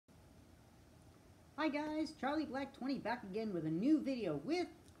Hi guys, Charlie Black 20 back again with a new video with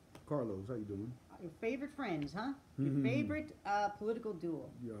Carlos, how you doing? your favorite friends, huh? Your favorite political duo.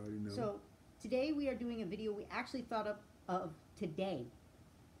 You already know. So today we are doing a video we actually thought of today.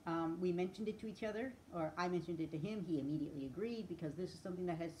 We mentioned it to each other, or I mentioned it to him. He immediately agreed because this is something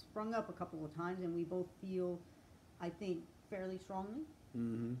that has sprung up a couple of times, and we both feel, I think, fairly strongly. Yeah,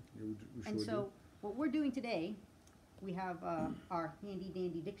 we And sure so what we're doing today, we have our handy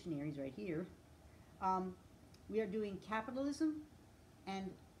dandy dictionaries right here. We are doing capitalism and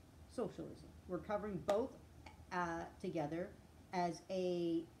socialism. We're covering both together as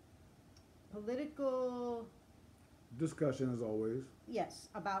a political, discussion as always. yes,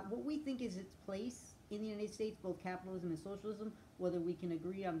 about what we think is its place in the United States, both capitalism and socialism, whether we can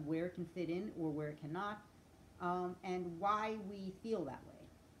agree on where it can fit in or where it cannot, and why we feel that way.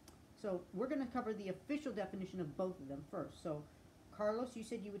 So we're going to cover the official definition of both of them first. So, Carlos, you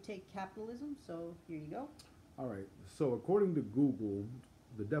said you would take capitalism, so here you go. All right. So according to Google,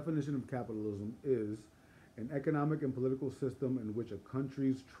 the definition of capitalism is an economic and political system in which a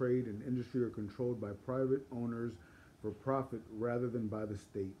country's trade and industry are controlled by private owners for profit rather than by the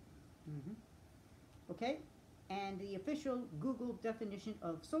state. Okay? And the official Google definition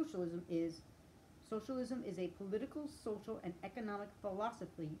of socialism is a political, social, and economic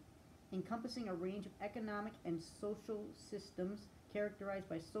philosophy encompassing a range of economic and social systems characterized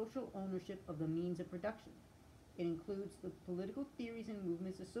by social ownership of the means of production. It includes the political theories and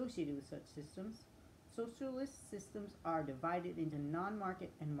movements associated with such systems. Socialist systems are divided into non-market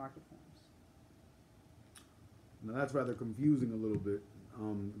and market forms. Now that's rather confusing a little bit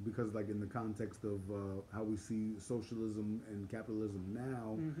because, like, in the context of how we see socialism and capitalism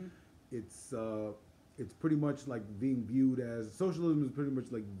now, it's pretty much like being viewed as socialism is pretty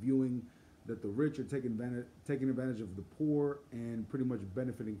much like viewing that the rich are taking advantage of the poor and pretty much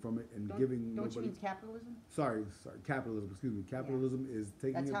benefiting from it and giving Don't nobody. you mean capitalism? Sorry, capitalism. Excuse me. Capitalism is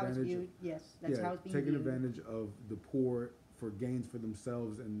taking That's how it's advantage. viewed. Yes, that's how it's being taking viewed. advantage of the poor for gains for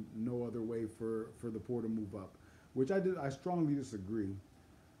themselves and no other way for the poor to move up, which I strongly disagree.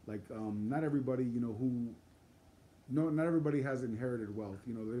 Like, not everybody, not everybody has inherited wealth.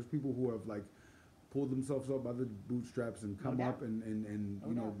 There's people who have, like, pulled themselves up by the bootstraps and come up and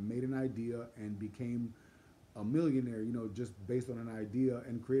made an idea and became a millionaire, just based on an idea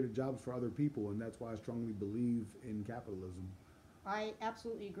and created jobs for other people. And that's why I strongly believe in capitalism. I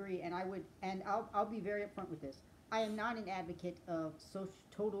absolutely agree, and I'll be very upfront with this. I am not an advocate of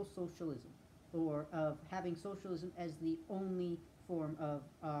total socialism or of having socialism as the only form of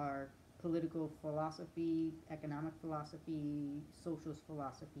our political philosophy, economic philosophy, socialist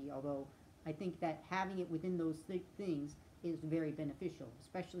philosophy, although I think that having it within those things is very beneficial,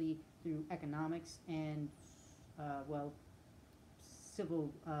 especially through economics and,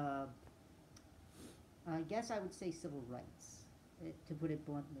 civil, I guess I would say civil rights, to put it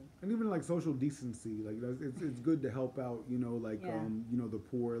bluntly. And even like social decency, like it's good to help out, the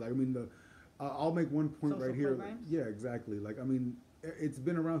poor. Like, I mean, I'll make one point Social right here. programs? Yeah, exactly. Like, I mean, it's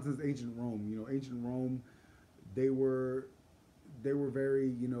been around since ancient Rome. Ancient Rome, they were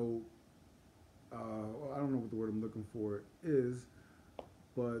very, I don't know what the word I'm looking for is,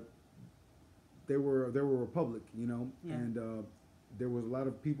 but they were a republic, and there was a lot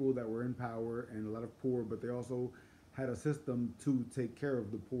of people that were in power and a lot of poor, but they also had a system to take care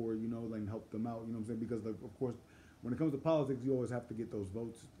of the poor, and help them out. You know what I'm saying? Because, like, of course, when it comes to politics, you always have to get those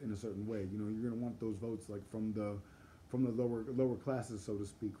votes in a certain way. You're gonna want those votes, like, from the lower classes, so to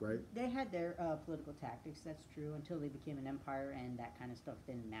speak, right? They had their political tactics, that's true, until they became an empire and that kind of stuff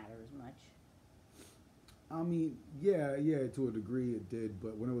didn't matter as much. I mean, yeah, to a degree it did,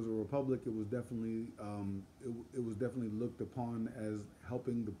 but when it was a republic, it was definitely looked upon as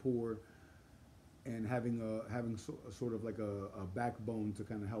helping the poor and having sort of like a backbone to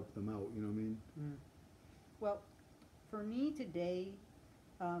kind of help them out. You know what I mean? Well, for me today,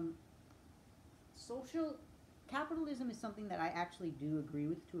 social capitalism is something that I actually do agree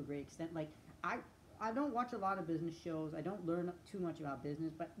with to a great extent. Like, I don't watch a lot of business shows. I don't learn too much about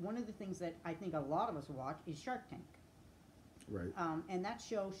business, but one of the things that I think a lot of us watch is Shark Tank. Right. And that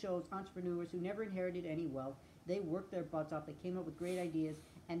show shows entrepreneurs who never inherited any wealth. They worked their butts off. They came up with great ideas,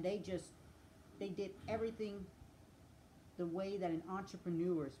 and they did everything the way that an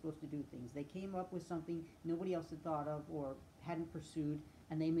entrepreneur is supposed to do things. They came up with something nobody else had thought of or hadn't pursued,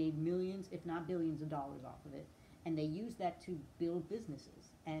 and they made millions, if not billions, of dollars off of it. And they used that to build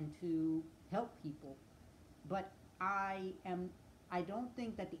businesses and to help people. But I don't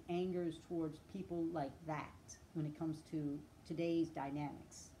think that the anger is towards people like that when it comes to today's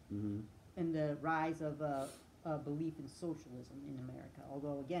dynamics and the rise of belief in socialism in America.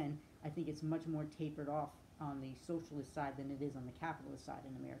 Although, again, I think it's much more tapered off on the socialist side than it is on the capitalist side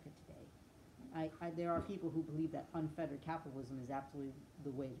in America today. There are people who believe that unfettered capitalism is absolutely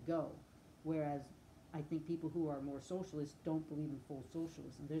the way to go, whereas I think people who are more socialist don't believe in full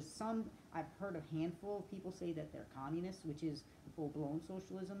socialism. There's some, I've heard a handful of people say that they're communists, which is full-blown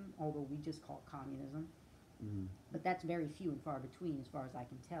socialism, although we just call it communism. Mm-hmm. But that's very few and far between, as far as I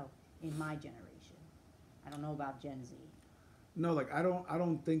can tell, in my generation. I don't know about Gen Z. No, like I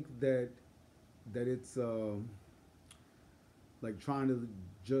don't think that it's like trying to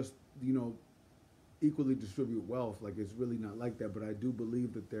just equally distribute wealth. Like it's really not like that. But I do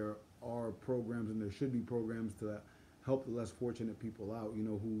believe that there are programs, and there should be programs to help the less fortunate people out.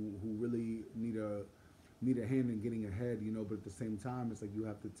 Who really need a hand in getting ahead. But at the same time, it's like you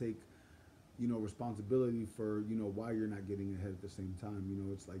have to take responsibility for why you're not getting ahead at the same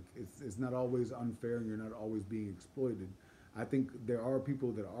time. It's like it's not always unfair, and you're not always being exploited. I think there are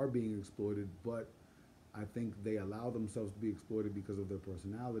people that are being exploited, but I think they allow themselves to be exploited because of their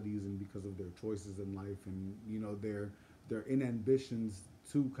personalities and because of their choices in life, and their inambitions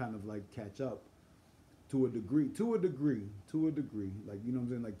to kind of like catch up to a degree. Like what I'm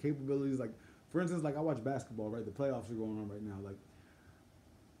saying, like capabilities. Like for instance, like I watch basketball, right? The playoffs are going on right now. Like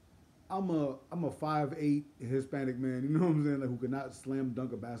I'm a 5'8" Hispanic man, what I'm saying, like who cannot slam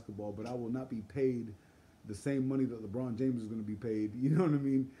dunk a basketball, but I will not be paid the same money that LeBron James is going to be paid,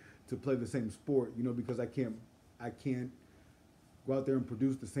 to play the same sport, because I can't go out there and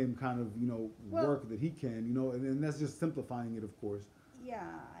produce the same kind of, Well, work that he can, and that's just simplifying it, of course. yeah,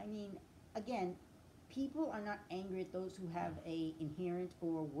 I mean, again, people are not angry at those who have a inherent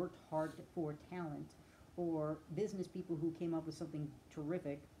or worked hard for talent, or business people who came up with something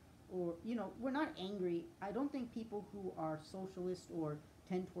terrific, or we're not angry. I don't think people who are socialist or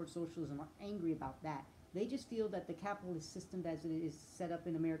tend towards socialism are angry about that. They just feel that the capitalist system as it is set up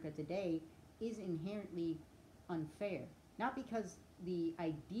in America today is inherently unfair. Not because the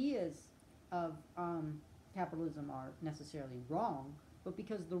ideas of capitalism are necessarily wrong, but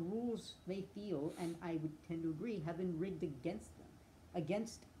because the rules they feel, and I would tend to agree, have been rigged against them,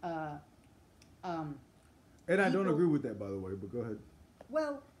 against And I don't people. agree with that, by the way, but go ahead.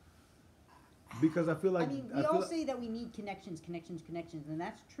 Well, Because I feel like I mean, I we feel all like- say that we need connections, and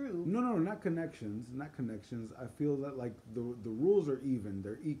that's true. No, not connections, not connections. I feel that like the rules are even,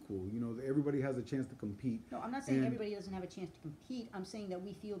 they're equal. Everybody has a chance to compete. No, I'm not saying And- everybody doesn't have a chance to compete. I'm saying that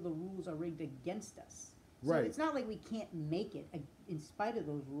we feel the rules are rigged against us. So Right. it's not like we can't make it in spite of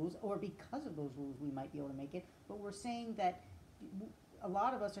those rules, or because of those rules we might be able to make it. But we're saying that a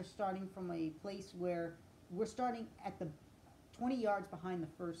lot of us are starting from a place where we're starting at the 20 yards behind the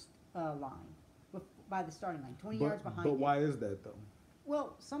first line, by the starting line, 20 yards behind But it. why is that though?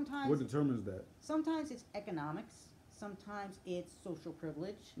 Well, sometimes What determines that? sometimes it's economics, sometimes it's social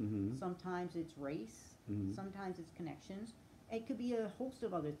privilege, Mhm. sometimes it's race, Mhm. sometimes it's connections. It could be a host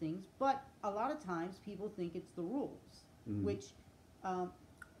of other things, but a lot of times people think it's the rules, Mhm. which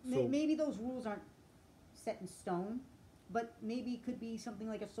So- maybe those rules aren't set in stone, but maybe it could be something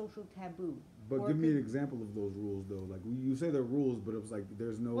like a social taboo. But Or give it me an could- example of those rules though. Like you say they're rules, but it was like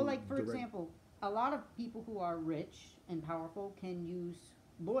there's no. Well, like for direct- example, a lot of people who are rich and powerful can use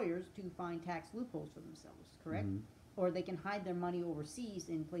lawyers to find tax loopholes for themselves, correct? Mhm. Or they can hide their money overseas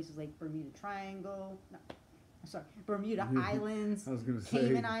in places like Bermuda Triangle. No, sorry, Bermuda Islands, I was gonna say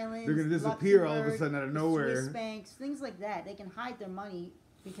Cayman Islands. they're gonna disappear all of a Luxembourg, sudden out of the nowhere. Swiss banks, things like that. They can hide their money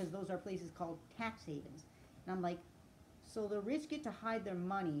because those are places called tax havens. And I'm like, so the rich get to hide their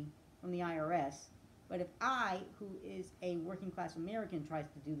money from the IRS, but if I, who is a working class American, tries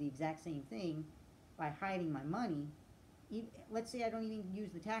to do the exact same thing by hiding my money, let's say I don't even use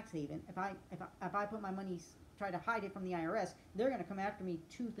the tax haven. If I put my money, try to hide it from the IRS, they're going to come after me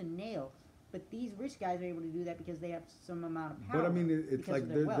tooth and nail. But these rich guys are able to do that because they have some amount of power. But I mean, it's because like of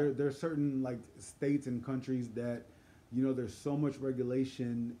their wealth. there's certain like states and countries that, there's so much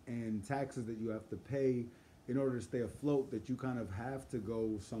regulation and taxes that you have to pay in order to stay afloat that you kind of have to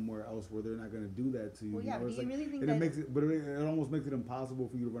go somewhere else where they're not going to do that to you. Well, yeah, but It's do you like- really think and that? it makes it, but it almost makes it impossible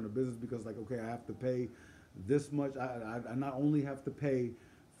for you to run a business because like, okay, I have to pay this much. I not only have to pay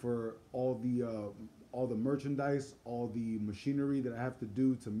for all the merchandise, all the machinery that I have to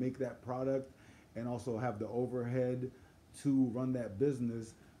do to make that product, and also have the overhead to run that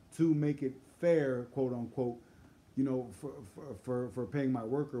business to make it fair, quote unquote, for paying my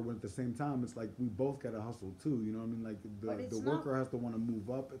worker, when at the same time it's like we both gotta hustle too, you know what I mean? Like But the it's not- worker has to want to move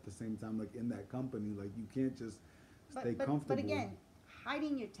up at the same time, like in that company, like you can't just stay comfortable. But again,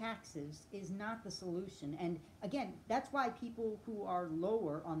 hiding your taxes is not the solution. And again, that's why people who are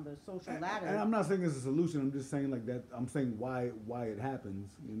lower on the social ladder. And I'm not saying it's a solution. I'm just saying like that. I'm saying why it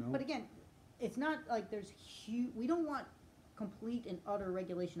happens. You know. But again, it's not like there's huge. We don't want complete and utter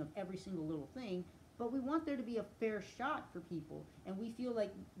regulation of every single little thing, but we want there to be a fair shot for people. And we feel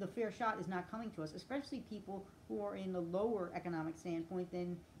like the fair shot is not coming to us, especially people who are in the lower economic standpoint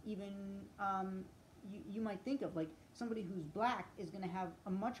than even you might think of. Like somebody who's black is going to have a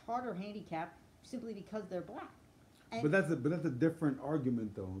much harder handicap simply because they're black. And But that's a different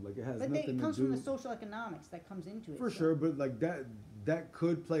argument though. Like it has but nothing it comes to do from the social economics that comes into it. for So- sure. But like that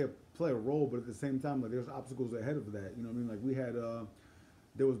could play a role. But at the same time, like there's obstacles ahead of that. You know what I mean? Like we had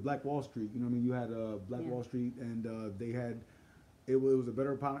there was Black Wall Street. You know what I mean? You had Black Yeah. Wall Street, and they had it was a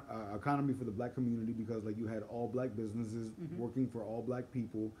better economy for the black community because like you had all black businesses Mhm. working for all black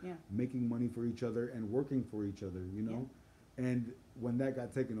people, Yeah. making money for each other and working for each other. You know, and when that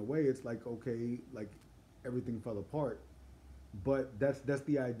got taken away, it's like okay, like everything fell apart. But that's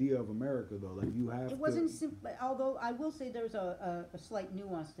the idea of America, though. Like you have It to. wasn't simple, although I will say there's a slight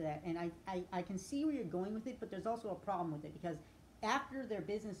nuance to that, and I can see where you're going with it, but there's also a problem with it, because after their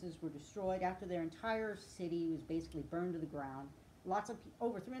businesses were destroyed, after their entire city was basically burned to the ground,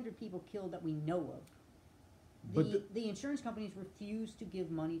 over 300 people killed that we know of, But the insurance companies refused to give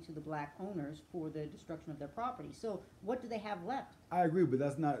money to the black owners for the destruction of their property. So what do they have left? I agree, but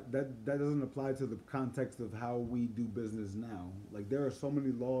that doesn't apply to the context of how we do business now. Like there are so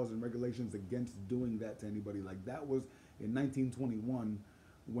many laws and regulations against doing that to anybody. Like that was in 1921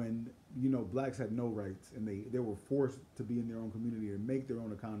 when blacks had no rights and they were forced to be in their own community and make their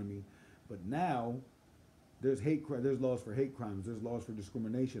own economy. But now there's there's laws for hate crimes, there's laws for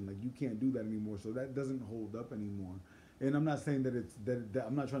discrimination. Like you can't do that anymore, so that doesn't hold up anymore. And I'm not saying that that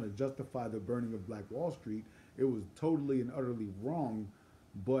I'm not trying to justify the burning of Black Wall Street. It was totally and utterly wrong,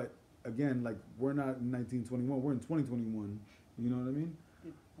 but again, like we're not in 1921, we're in 2021. You know what I mean?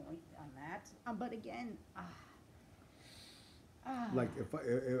 Good point on that. But again, Like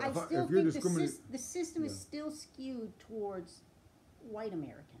I still if you're think discriminating, the system is Yeah. still skewed towards white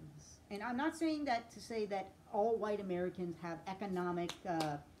Americans. And I'm not saying that to say that all white Americans have economic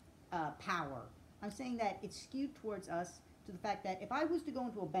power. I'm saying that it's skewed towards us to the fact that if I was to go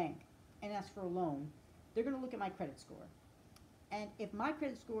into a bank and ask for a loan, they're going to look at my credit score. And if my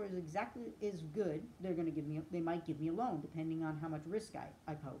credit score is good, they might give me a loan depending on how much risk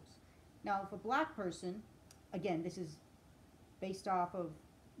I pose. Now, if a black person, again, this is based off of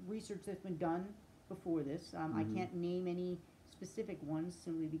research that's been done before this. I Mhm. can't name any specific ones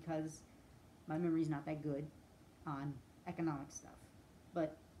simply because my memory's not that good on economic stuff.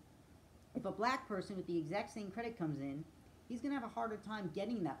 But if a black person with the exact same credit comes in, he's going to have a harder time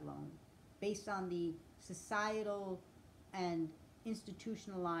getting that loan based on the societal and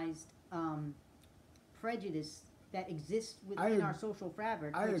institutionalized prejudice that exists within our social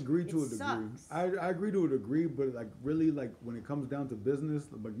fabric. I which agree to it a degree. sucks. I agree to a degree, but like really, like when it comes down to business,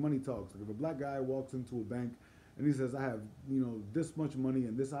 like money talks. Like if a black guy walks into a bank and he says, "I have this much money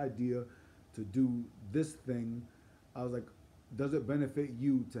and this idea to do this thing," I was like, "Does it benefit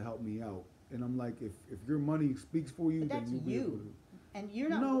you to help me out?" And I'm like, if your money speaks for you, But then that's you'll be able to. And you're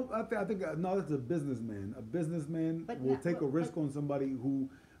not. No, I think no. That's a businessman. A businessman But will not- take a but- risk on somebody who,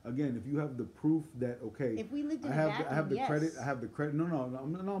 again, if you have the proof that okay, If we lived in I a have vacuum, I have the yes. credit. I have the credit. No,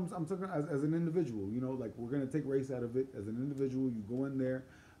 I'm talking as an individual. Like we're gonna take race out of it. As an individual, you go in there.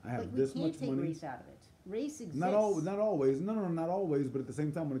 I have But this we can't much take money. race out of it. Race exists. Not always. No, not always. But at the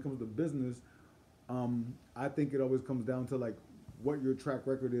same time, when it comes to business, I think it always comes down to like what your track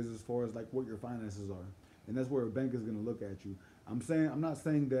record is as far as like what your finances are, and that's where a bank is gonna look at you. I'm not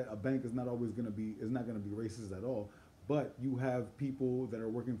saying that a bank is not gonna be racist at all, but you have people that are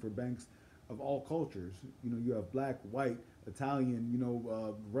working for banks of all cultures. You have black, white,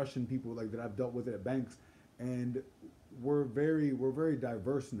 Italian, Russian people like that I've dealt with at banks, and we're very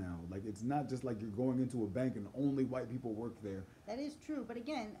diverse now. Like it's not just like you're going into a bank and only white people work there. That is true, but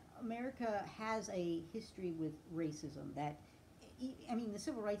again, America has a history with racism that. I mean, the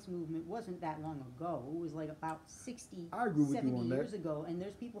civil rights movement wasn't that long ago. It was like about 60, I agree with you 70 on that. years ago, and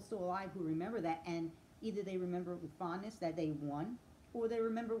there's people still alive who remember that, and either they remember it with fondness that they won, or they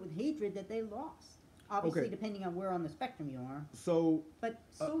remember it with hatred that they lost. Obviously, Okay. depending on where on the spectrum you are. So But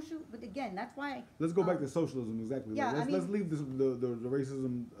but again, that's why. let's go back to socialism exactly. yeah, Like, I let's mean- leave the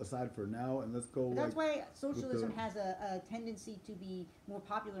racism aside for now, and let's go. But that's why socialism the- has a tendency to be more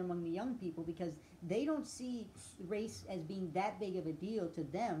popular among the young people, because they don't see race as being that big of a deal to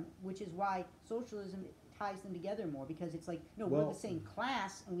them, which is why socialism ties them together more, because it's like, no, we're Well- the same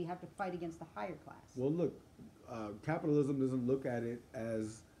class and we have to fight against the higher class. Well, look, capitalism doesn't look at it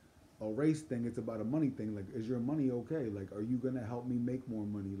as a race thing. It's about a money thing. Like, is your money okay? Like, are you gonna help me make more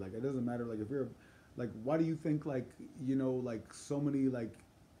money? Like, it doesn't matter. Like, if you're, like, why do you think, like, like so many like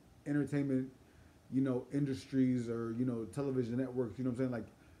entertainment, industries, or television networks, what I'm saying, like,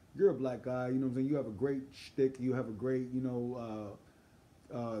 you're a black guy, what I'm saying, you have a great shtick, you have a great,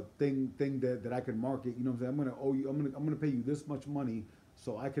 thing that I can market, what I'm saying, I'm gonna owe you, I'm gonna pay you this much money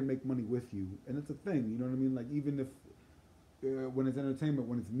so I can make money with you, and it's a thing, you know what I mean, like, even if when it's entertainment,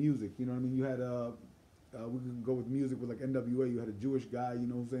 when it's music, you know what I mean, you had we can go with music with like NWA, you had a Jewish guy,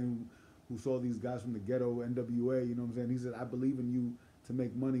 what I'm saying, who saw these guys from the ghetto, NWA, what I'm saying, he said, I believe in you to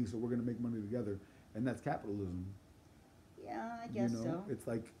make money, so we're gonna make money together, and that's capitalism. Yeah, I guess so. It's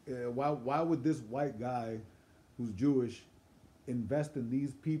like, why would this white guy who's Jewish invest in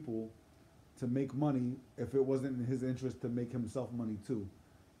these people to make money if it wasn't in his interest to make himself money too?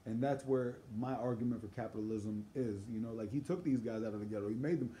 And that's where my argument for capitalism is. Like, he took these guys out of the ghetto. He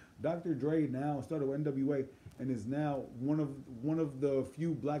made them. Dr. Dre now started with NWA and is now one of the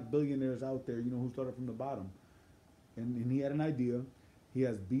few black billionaires out there, who started from the bottom. And he had an idea. He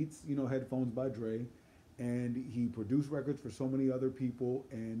has Beats, headphones by Dre, and he produced records for so many other people,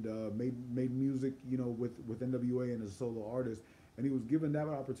 and made music, with NWA and as a solo artist. And he was given that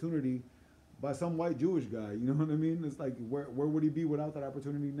opportunity by some white Jewish guy. You know what I mean? It's like, where would he be without that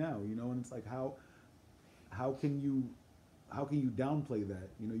opportunity now? And it's like, how can you downplay that?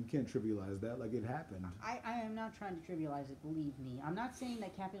 You can't trivialize that. Like, it happened. I am not trying to trivialize it, believe me. I'm not saying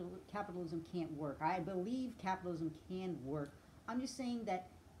that capitalism can't work. I believe capitalism can work. I'm just saying that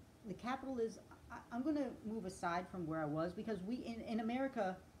the capitalism, I'm going to move aside from where I was, because we, in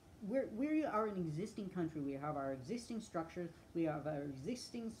America, we are an existing country. We have our existing structures. We have our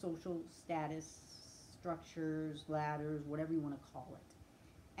existing social status structures, ladders, whatever you want to call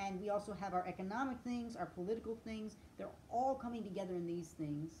it. And we also have our economic things, our political things. They're all coming together in these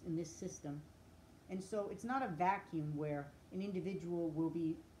things, in this system. And so it's not a vacuum where an individual will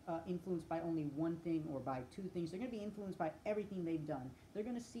be influenced by only one thing or by two things. They're going to be influenced by everything they've done. They're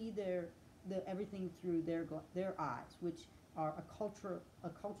going to see everything through their eyes, which are a cultural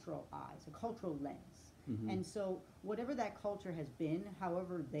eyes, a cultural lens. Mm-hmm. And so whatever that culture has been,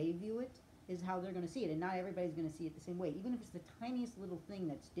 however they view it, is how they're going to see it. And not everybody's going to see it the same way. Even if it's the tiniest little thing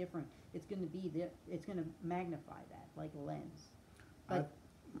that's different, it's going to be there. It's going to magnify that like a lens. But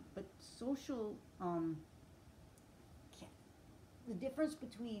social, the difference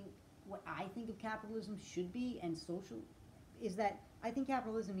between what I think of capitalism should be and social is that I think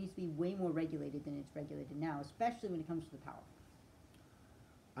capitalism needs to be way more regulated than it's regulated now, especially when it comes to the powerful.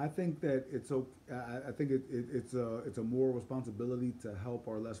 I think that I think it's a moral responsibility to help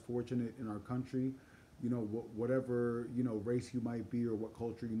our less fortunate in our country. Whatever race you might be or what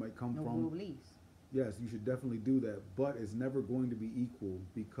culture you might come from. No beliefs. Yes, you should definitely do that, but it's never going to be equal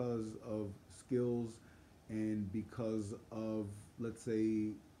because of skills and because of, let's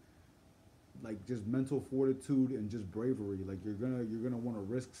say, like, just mental fortitude and just bravery. Like, you're gonna want to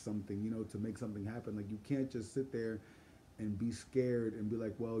risk something, to make something happen. Like, you can't just sit there and be scared and be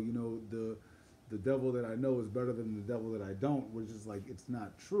like, well, the devil that I know is better than the devil that I don't, which is like, it's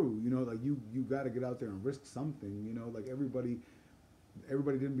not true. Like, you got to get out there and risk something. Like, everybody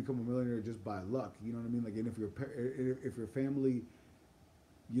didn't become a millionaire just by luck. You know what I mean? Like, and if your family,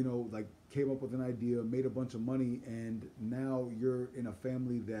 like, came up with an idea, made a bunch of money, and now you're in a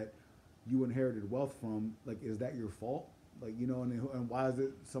family that you inherited wealth from, like, is that your fault? Like, and why is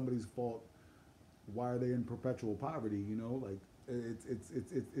it somebody's fault? Why are they in perpetual poverty? Like,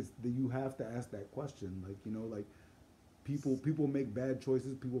 it's you have to ask that question. Like, like, people make bad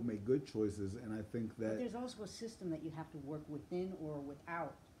choices, people make good choices, and I think that. But there's also a system that you have to work within or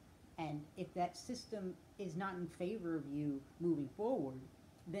without, and if that system is not in favor of you moving forward,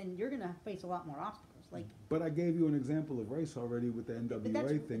 then you're going to face a lot more obstacles. Like, but I gave you an example of race already with the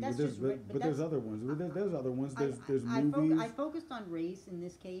NWA thing. But there's other ones. There's other ones. There's movies. I focused on race in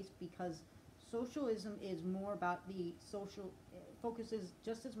this case because socialism is more about the social. Focuses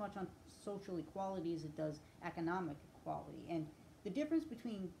just as much on social equality as it does economic equality. And the difference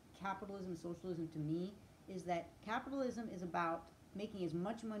between capitalism and socialism, to me, is that capitalism is about making as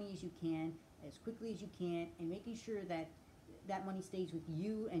much money as you can, as quickly as you can, and making sure that that money stays with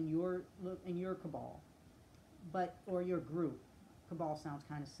you and your cabal, or your group. Cabal sounds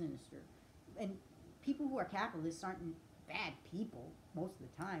kind of sinister, and people who are capitalists aren't bad people most of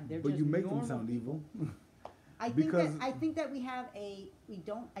the time. They're but just you make normal them sound people. evil. I think that we have a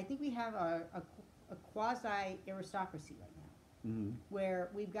quasi aristocracy right now, Mm-hmm. where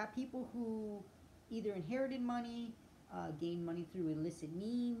we've got people who either inherited money, gained money through illicit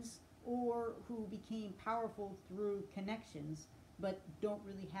means, or who became powerful through connections but don't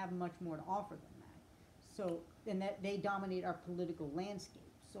really have much more to offer than that. So, and that they dominate our political landscape.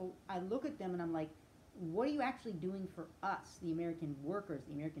 So I look at them and I'm like, what are you actually doing for us, the American workers,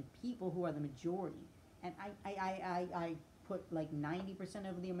 the American people who are the majority? And I put like 90%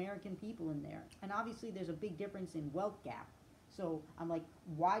 of the American people in there. And obviously there's a big difference in wealth gap. So I'm like,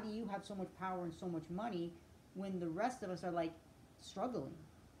 why do you have so much power and so much money when the rest of us are like struggling?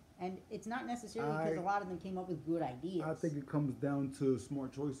 And it's not necessarily because a lot of them came up with good ideas. I think it comes down to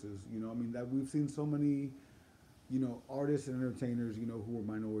smart choices. You know, I mean, that we've seen so many, you know, artists and entertainers, you know, who were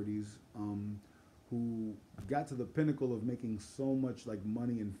minorities, who got to the pinnacle of making so much like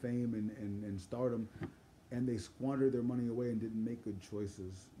money and fame and stardom, and they squandered their money away and didn't make good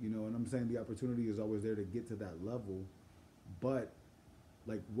choices. You know, and I'm saying the opportunity is always there to get to that level, but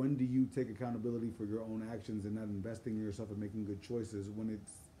like, when do you take accountability for your own actions and not investing in yourself and making good choices when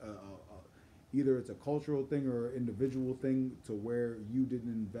it's either it's a cultural thing or an individual thing to where you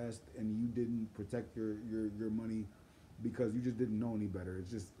didn't invest and you didn't protect your money because you just didn't know any better. It's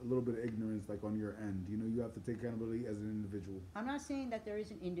just a little bit of ignorance, like, on your end. You know, you have to take accountability as an individual. I'm not saying that there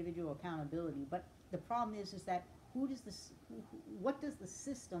isn't individual accountability, but the problem is that what does the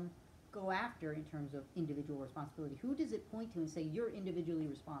system go after in terms of individual responsibility? Who does it point to and say you're individually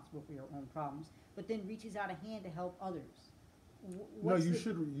responsible for your own problems, but then reaches out a hand to help others? No, you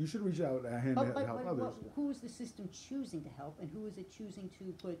should reach out a hand to help others. Who is the system choosing to help, and who is it choosing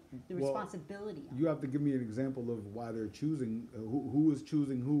to put the responsibility on? You have to give me an example of why they're choosing, who is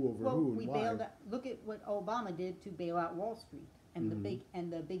choosing who over who and why. Look at what Obama did to bail out Wall Street and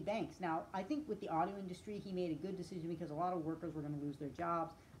the big banks. Now, I think with the auto industry, he made a good decision because a lot of workers were going to lose their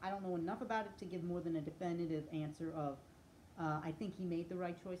jobs. I don't know enough about it to give more than a definitive answer of, I think he made the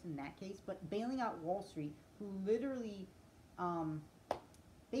right choice in that case. But bailing out Wall Street, who literally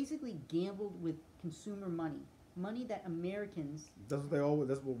basically gambled with consumer money that Americans. That's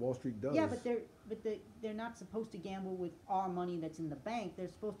what Wall Street does. Yeah, but they're not supposed to gamble with our money that's in the bank. They're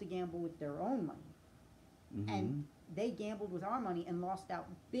supposed to gamble with their own money, and they gambled with our money and lost out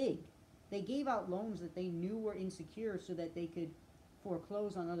big. They gave out loans that they knew were insecure so that they could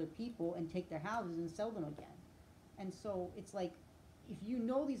foreclose on other people and take their houses and sell them again. And so it's like, if you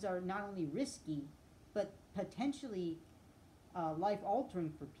know these are not only risky, but potentially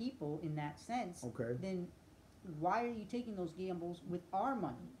life-altering for people in that sense, then why are you taking those gambles with our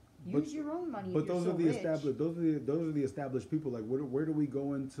money? Use your own money. But those are the established. Those are the established people. Like, where do we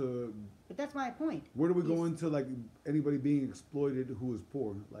go into? But that's my point. Where do we go into, like, anybody being exploited who is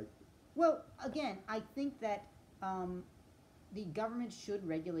poor? Like, well, again, I think that the government should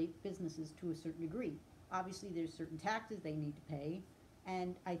regulate businesses to a certain degree. Obviously, there's certain taxes they need to pay,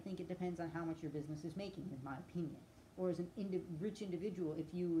 and I think it depends on how much your business is making, in my opinion. Or as an rich individual, if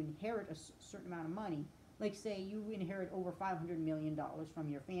you inherit a certain amount of money, like say you inherit over $500 million from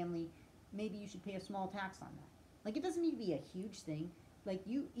your family, maybe you should pay a small tax on that. Like, it doesn't need to be a huge thing. Like,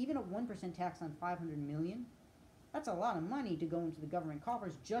 even a 1% tax on $500 million, that's a lot of money to go into the government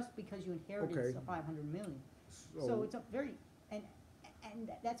coffers just because you inherited $500 million. So it's a very, and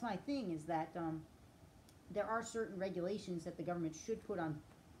that's my thing, is that there are certain regulations that the government should put on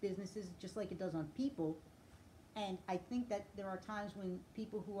businesses just like it does on people. And I think that there are times when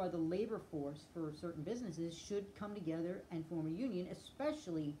people who are the labor force for certain businesses should come together and form a union,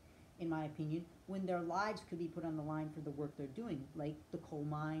 especially, in my opinion, when their lives could be put on the line for the work they're doing, like the coal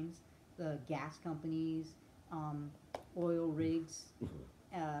mines, the gas companies, oil rigs,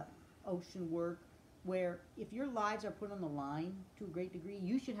 ocean work, where if your lives are put on the line to a great degree,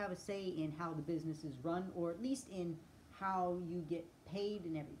 you should have a say in how the business is run, or at least in how you get paid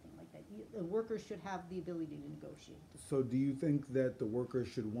and everything like that. The workers should have the ability to negotiate. So do you think that the workers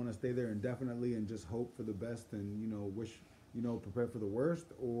should want to stay there indefinitely and just hope for the best and, wish, prepare for the worst?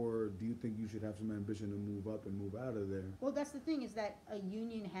 Or do you think you should have some ambition to move up and move out of there? Well, that's the thing, is that a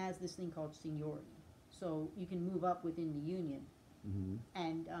union has this thing called seniority. So you can move up within the union,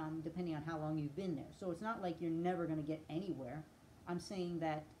 and depending on how long you've been there. So it's not like you're never going to get anywhere. I'm saying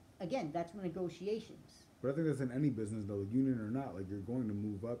that, again, that's negotiations. But I think that's in any business, though, union or not. Like, you're going to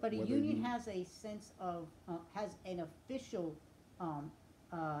move up. But a union has a sense of, has an official,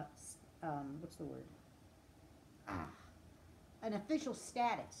 what's the word? An official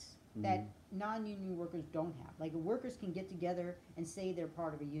status that non-union workers don't have. Like, workers can get together and say they're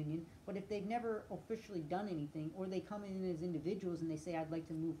part of a union, but if they've never officially done anything, or they come in as individuals and they say, I'd like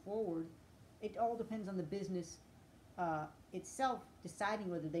to move forward, it all depends on the business itself deciding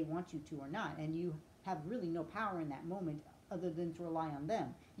whether they want you to or not. And you have really no power in that moment other than to rely on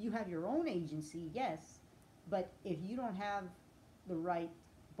them. You have your own agency, yes, but if you don't have the right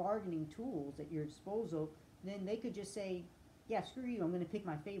bargaining tools at your disposal, then they could just say, yeah, screw you, I'm going to pick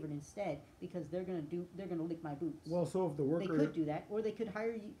my favorite instead because they're going to lick my boots. Well, so if the They worker, could do that, or they could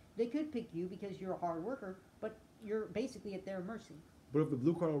hire you. They could pick you because you're a hard worker, but you're basically at their mercy. but if the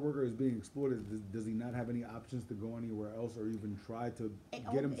blue collar worker is being exploited, does he not have any options to go anywhere else or even try to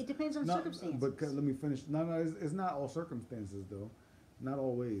get him? It depends on No, circumstances. but let me finish. No, no, it's not all circumstances though. Not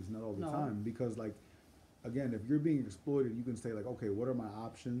always, not all the No. time. Because like, again, if you're being exploited, you can say like, okay, what are my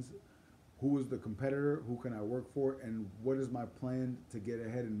options? Who is the competitor? Who can I work for? And what is my plan to get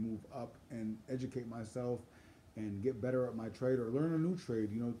ahead and move up and educate myself and get better at my trade or learn a new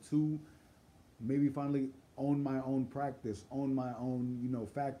trade? You know, to maybe finally own my own practice, own my own,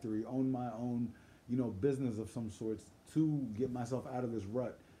 factory, own my own, business of some sorts to get myself out of this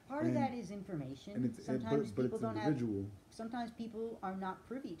rut. Part of And- that is information. And it's Sometimes but people it's don't individual. Sometimes people are not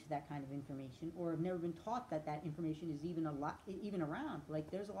privy to that kind of information, or have never been taught that that information is even around.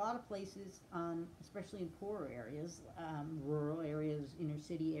 Like there's a lot of places, especially in poorer areas, rural areas, inner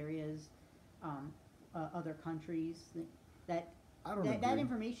city areas, other countries that I don't that agree.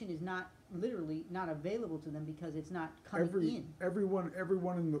 information is not literally not available to them because it's not coming in. Everyone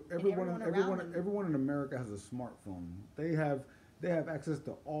in America has a smartphone. They have access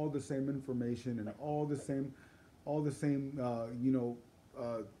to all the same information and all the same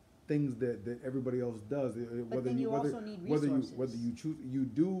things that everybody else does. But then you also need whether resources. you choose, you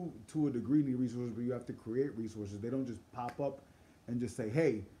do to a degree need resources, but you have to create resources. They don't just pop up and just say,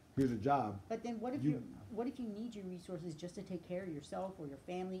 "Hey, here's a job." But then what if You- what if you need your resources just to take care of yourself or your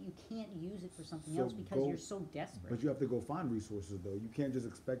family? You can't use it for something So else because go- you're so desperate. But you have to go find resources, though. You can't just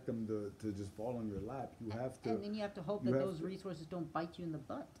expect them to just fall on your lap. You have to. And then you have to hope you that have those to- resources don't bite you in the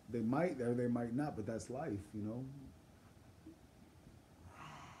butt. They might or they might not, but that's life. I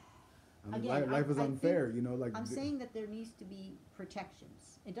mean, Again, life is I think- unfair, like I'm saying that there needs to be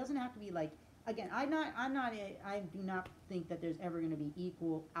protections. It doesn't have to be like, again, I do not think that there's ever going to be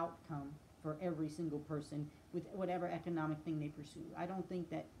equal outcome for every single person with whatever economic thing they pursue. I don't think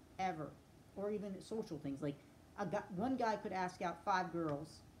that ever, or even social things. Like one guy could ask out 5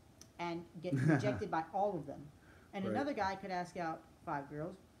 girls and get rejected by all of them, and Right. another guy could ask out 5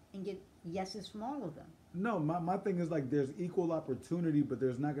 girls and get yeses from all of them. No, my thing is like there's equal opportunity, but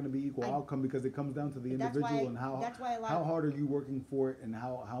there's not going to be equal I- outcome because it comes down to the But that's individual why- and how that's why a lot how of- hard are you working for it and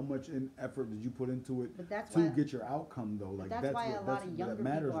how much effort did you put into it But that's to why- get your outcome though. But Like that's why what, a lot of younger that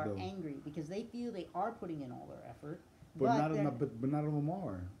matters people are though. angry because they feel they are putting in all their effort. But not they're- but none of them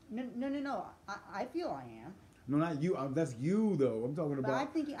are. No. I feel I am. No, not you. That's you though. I'm talking But about I'm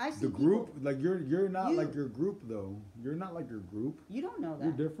thinking, I see the group. people. Like you're not You- like your group though. You're not like your group. You don't know that.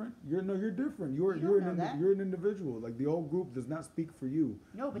 You're different. You're different. You're You don't know an that. you're an individual. Like the whole group does not speak for you.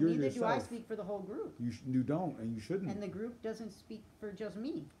 No, but You're neither do I yourself. speak for the whole group. You don't and you shouldn't. And the group doesn't speak for just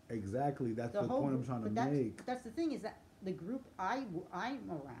me. Exactly. That's The the whole point I'm group- trying to but that's, make. but that's the thing is that the group I'm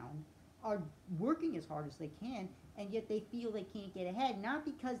around are working as hard as they can, and yet they feel they can't get ahead. Not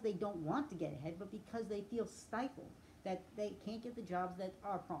because they don't want to get ahead, but because they feel stifled. That they can't get the jobs that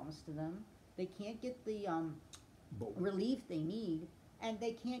are promised to them. They can't get the But relief they need, and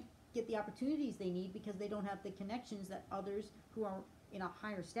they can't get the opportunities they need because they don't have the connections that others who are in a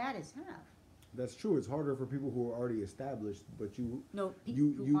higher status have. that's true. It's harder for people who are already established. But No,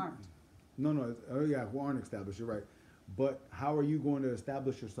 You- people who you- aren't. no. Oh yeah, who aren't established. You're right. But how are you going to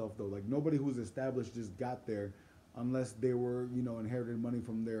establish yourself though? Like nobody who's established just got there, unless they were inherited money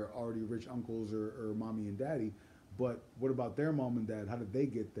from their already rich uncles or mommy and daddy. But what about their mom and dad? How did they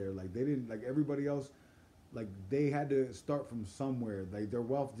get there? Like they didn't, like everybody else, like they had to start from somewhere. Like their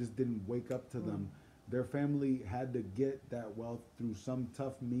wealth just didn't wake up to them. Their family had to get that wealth through some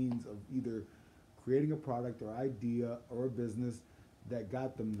tough means of either creating a product or idea or a business that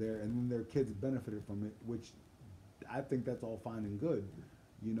got them there, and then their kids benefited from it, which I think that's all fine and good.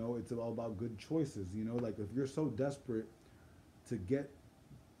 It's all about good choices. Like if you're so desperate to get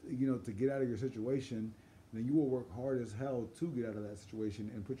out of your situation, then you will work hard as hell to get out of that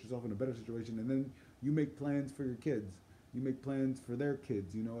situation and put yourself in a better situation. And then you make plans for your kids. You make plans for their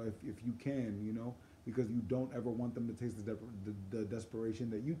kids, if you can, because you don't ever want them to taste the desperation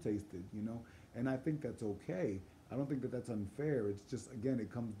that you tasted, And I think that's okay. I don't think that that's unfair. It's just, again,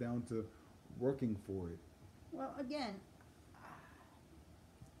 it comes down to working for it. Well, again,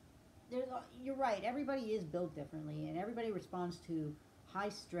 you're right. Everybody is built differently, and everybody responds to high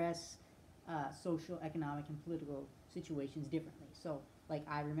stress, social, economic, and political situations differently. So, like,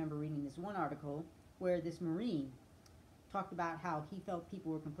 I remember reading this one article where this Marine talked about how he felt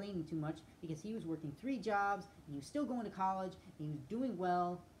people were complaining too much because he was working 3 jobs, and he was still going to college, and he was doing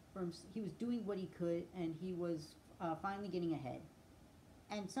well, he was doing what he could, and he was finally getting ahead.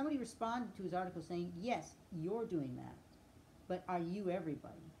 And somebody responded to his article saying, yes, you're doing that, but are you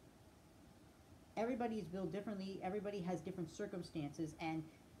everybody? Everybody is built differently, everybody has different circumstances, and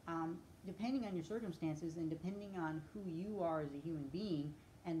depending on your circumstances and depending on who you are as a human being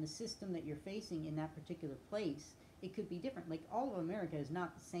and the system that you're facing in that particular place, it could be different. Like, all of America is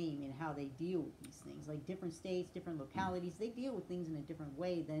not the same in how they deal with these things. Like, different states, different localities, they deal with things in a different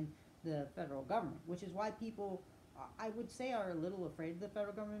way than the federal government, which is why people, I would say, are a little afraid of the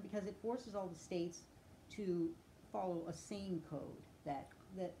federal government, because it forces all the states to follow a same code that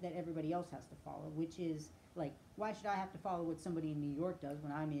everybody else has to follow, which is like, why should I have to follow what somebody in New York does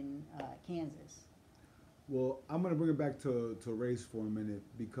when I'm in Kansas? Well, I'm going to bring it back to race for a minute,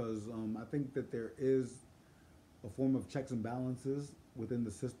 because I think that there is a form of checks and balances within the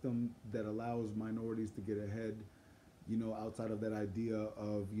system that allows minorities to get ahead, outside of that idea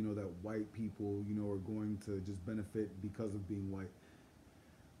of, that white people, are going to just benefit because of being white.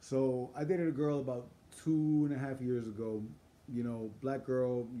 So I dated a girl about 2.5 years ago, black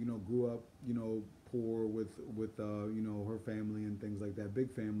girl, grew up, poor with her family and things like that, big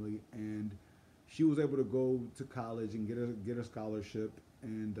family, and she was able to go to college and get a scholarship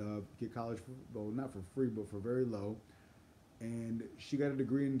and get college for, well, not for free, but for very low. And she got a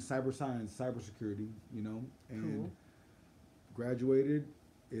degree in cyber science, cybersecurity, and Cool. graduated,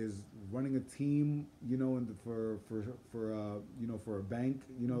 is running a team, for a bank,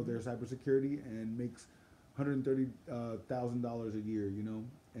 their cybersecurity, and makes $130,000 a year,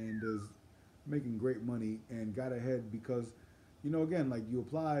 and is making great money, and got ahead because, again, like, you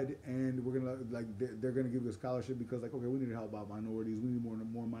applied, and we're gonna, like, they're gonna give you a scholarship because, like, okay, we need to help out minorities. We need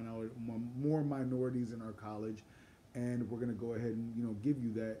more minorities in our college, and we're gonna go ahead and, give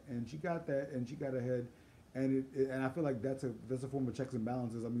you that. And she got that, and she got ahead, and and I feel like that's a form of checks and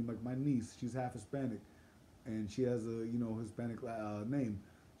balances. I mean, like, my niece, she's half Hispanic, and she has a Hispanic name,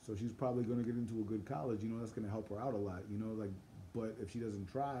 so she's probably going to get into a good college. That's going to help her out a lot. Like, but if she doesn't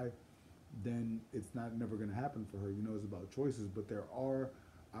try, then it's never going to happen for her. It's about choices. But there are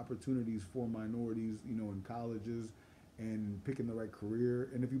opportunities for minorities, in colleges, and picking the right career.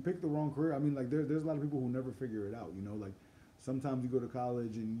 And if you pick the wrong career, I mean, like, there's a lot of people who never figure it out. Like, sometimes you go to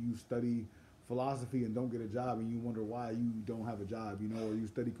college and you study philosophy and don't get a job, and you wonder why you don't have a job. Or you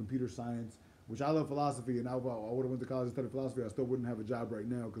study computer science, which I love philosophy, and I would have went to college and studied philosophy. I still wouldn't have a job right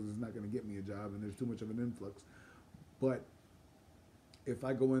now because it's not going to get me a job, and there's too much of an influx. But if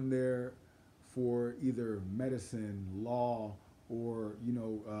I go in there for either medicine, law, or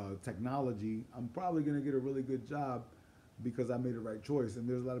technology, I'm probably going to get a really good job because I made the right choice. And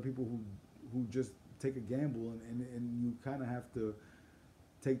there's a lot of people who just take a gamble, and you kind of have to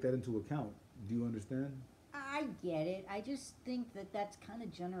take that into account. Do you understand? I get it. I just think that that's kind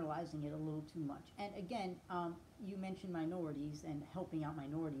of generalizing it a little too much. And again, you mentioned minorities and helping out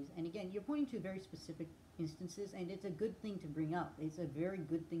minorities. And again, you're pointing to very specific instances, and it's a good thing to bring up. It's a very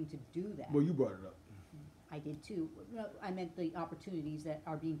good thing to do that. Well, you brought it up. I did too. No, I meant the opportunities that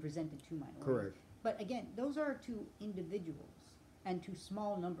are being presented to minorities. Correct. But again, those are to individuals and to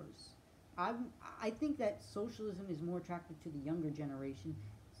small numbers. I think that socialism is more attractive to the younger generation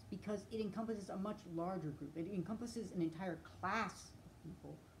because it encompasses a much larger group. It encompasses an entire class of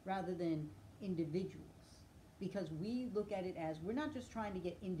people rather than individuals. Because we look at it as, we're not just trying to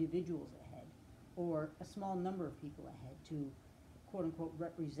get individuals ahead or a small number of people ahead to, quote unquote,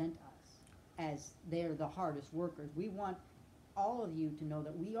 represent us as they're the hardest workers. We want all of you to know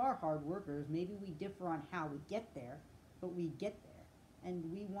that we are hard workers. Maybe we differ on how we get there, but we get there. And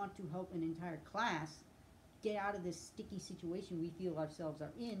we want to help an entire class get out of this sticky situation we feel ourselves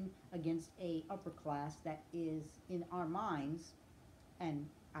are in against a upper class that is, in our minds, and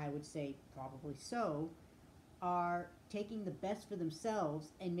I would say probably so, are taking the best for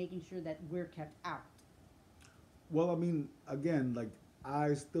themselves and making sure that we're kept out. Well, I mean, again, like,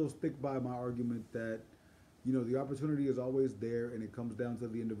 I still stick by my argument that, the opportunity is always there, and it comes down to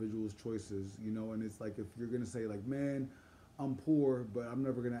the individual's choices, and it's like, if you're going to say, like, man, I'm poor, but I'm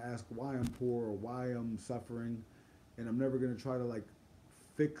never going to ask why I'm poor or why I'm suffering, and I'm never going to try to, like,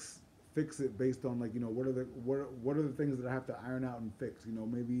 fix it based on, like, what are the things that I have to iron out and fix.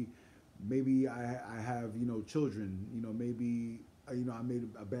 Maybe I have, children. Maybe I made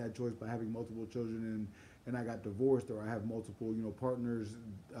a bad choice by having multiple children, and I got divorced, or I have multiple partners,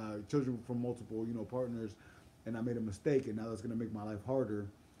 children from multiple partners, and I made a mistake, and now that's going to make my life harder.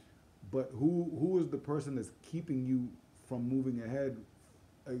 But who is the person that's keeping you from moving ahead,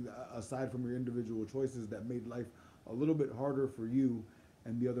 aside from your individual choices that made life a little bit harder for you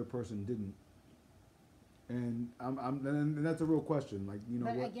and the other person didn't? And that's a real question. Like, you know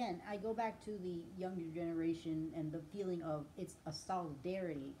But what? again, I go back to the younger generation and the feeling of it's a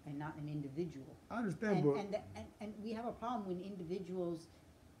solidarity and not an individual. I understand, but And we have a problem when individuals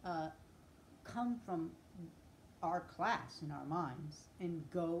uh, come from our class in our minds and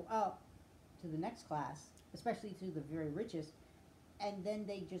go up to the next class, especially to the very richest, and then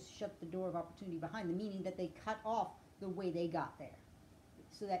they just shut the door of opportunity behind them, meaning that they cut off the way they got there,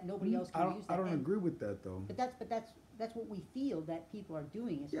 so that nobody else can use that. I don't And- agree with that though. But that's what we feel that people are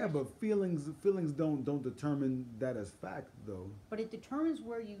doing. Yeah, especially- but feelings don't determine that as fact though. But it determines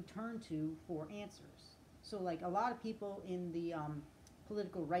where you turn to for answers. So, like a lot of people in the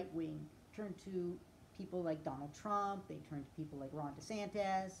political right wing turn to people like Donald Trump. They turn to people like Ron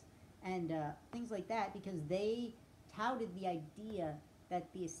DeSantis and things like that because they touted the idea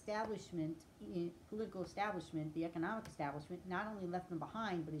that the establishment, political establishment, the economic establishment, not only left them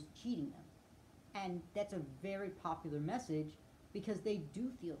behind but is cheating them. And that's a very popular message because they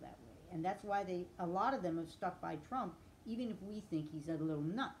do feel that way. And that's why a lot of them have stuck by Trump, even if we think he's a little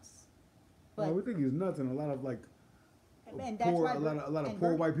nuts. Well, we think he's nuts, and a lot of like and that's poor, why a lot of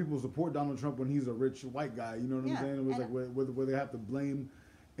poor white people support Donald Trump when he's a rich white guy. You know what I'm Yeah, saying? It was like where they have to blame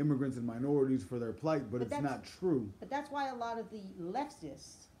immigrants and minorities for their plight, but it's not true. But that's why a lot of the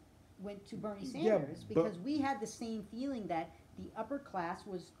leftists went to Bernie Yeah, Sanders but- because we had the same feeling that the upper class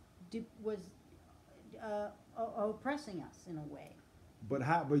was oppressing us in a way. But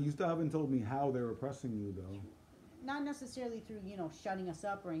you still haven't told me how they're oppressing you though. Not necessarily through shutting us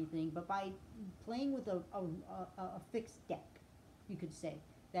up or anything, but by playing with a fixed deck, you could say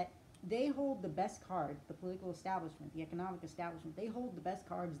that they hold the best cards. The political establishment, the economic establishment, they hold the best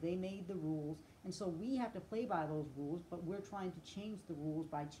cards. They made the rules, and so we have to play by those rules. But we're trying to change the rules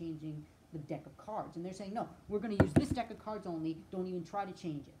by changing the deck of cards, and they're saying no, we're going to use this deck of cards only. Don't even try to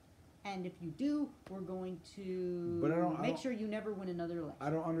change it. And if you do, we're going to make sure you never win another election.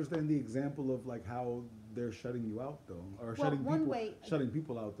 I don't understand the example of like how they're shutting you out though, or Well, shutting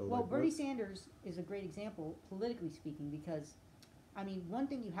people out though. Well, like, Bernie Sanders is a great example, politically speaking, because, I mean, one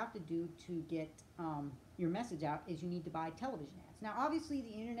thing you have to do to get your message out is you need to buy television ads. Now, obviously, the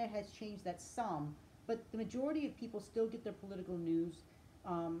internet has changed that some, but the majority of people still get their political news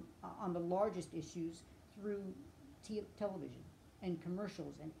on the largest issues through television and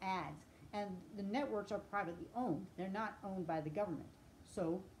commercials and ads. And the networks are privately owned. They're not owned by the government.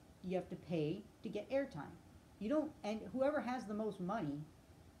 So you have to pay to get airtime. You don't, and whoever has the most money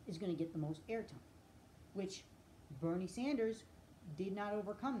is going to get the most airtime, which Bernie Sanders did not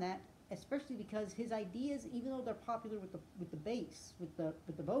overcome that, especially because his ideas, even though they're popular with the base, with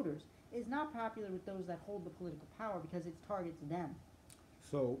the voters, is not popular with those that hold the political power because it targets them.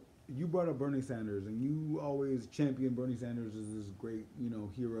 So you brought up Bernie Sanders, and you always champion Bernie Sanders as this great,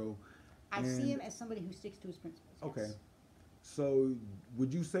 hero. I see him as somebody who sticks to his principles. Yes. Okay. So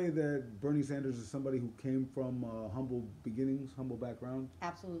would you say that Bernie Sanders is somebody who came from humble beginnings, humble background?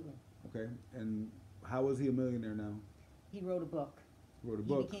 Absolutely. Okay. And how is he a millionaire now? He wrote a book. He wrote a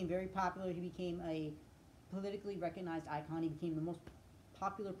book. He became very popular. He became a politically recognized icon. He became the most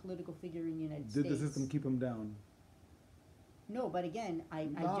popular political figure in the United States. Did the system keep him down? No, but again, I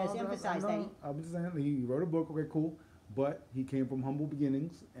just emphasized that. I was just saying he wrote a book. Okay, cool. But he came from humble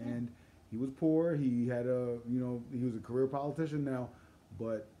beginnings, and he was poor. He had he was a career politician now,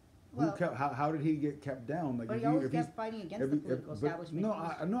 but how did he get kept down? Like, but he always kept fighting against the political establishment. No,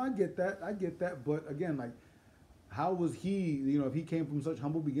 I get that. But again, like, how was he? If he came from such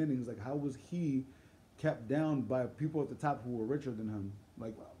humble beginnings, like, how was he kept down by people at the top who were richer than him?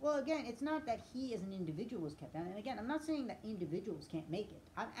 Like, well, again, it's not that he as an individual was kept down. And again, I'm not saying that individuals can't make it.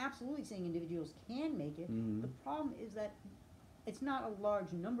 I'm absolutely saying individuals can make it. Mhm. The problem is that it's not a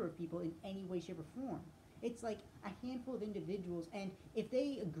large number of people in any way, shape, or form. It's like a handful of individuals, and if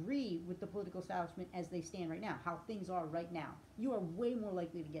they agree with the political establishment as they stand right now, how things are right now, you are way more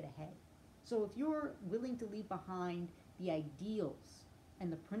likely to get ahead. So if you're willing to leave behind the ideals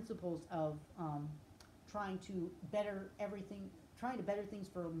and the principles of trying to better things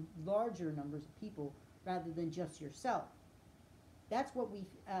for larger numbers of people rather than just yourself, that's what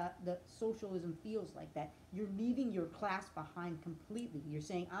the socialism feels like, that you're leaving your class behind completely. You're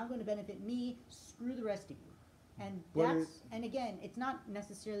saying, I'm going to benefit me, screw the rest of you. And and again, it's not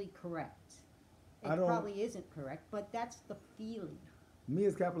necessarily correct. It probably isn't correct, but that's the feeling. Me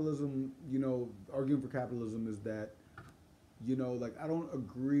as capitalism, arguing for capitalism is that, like, I don't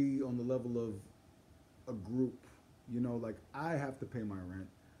agree on the level of a group. Like, I have to pay my rent.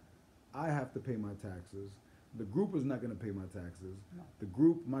 I have to pay my taxes. The group is not going to pay my taxes. No.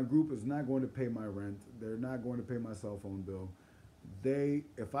 My group is not going to pay my rent. They're not going to pay my cell phone bill.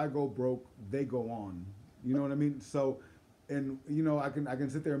 If I go broke, they go on. You know what I mean? So, and I can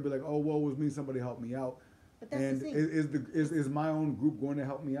sit there and be like, oh, woe was me, somebody help me out. But that's And the thing. is my own group going to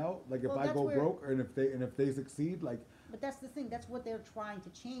help me out? Like if Well, I that's go where. broke, and if they succeed, like But that's the thing. That's what they're trying to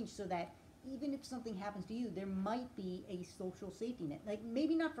change, so that even if something happens to you, there might be a social safety net. Like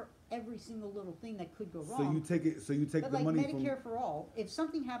maybe not for every single little thing that could go so wrong. you take But the like money from. Medicare for all, if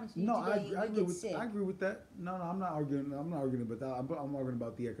something happens to you No, today and I you agree get with sick, I agree with that. No, I'm not arguing. I'm not arguing about that. I'm arguing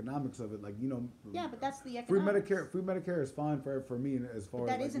about the economics of it. Like yeah, but that's the economics. Free Medicare is fine for me as far But as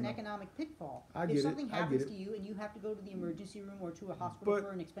that like, is an economic pitfall. I If get it. something I get happens it. to you and you have to go to the emergency room or to a hospital But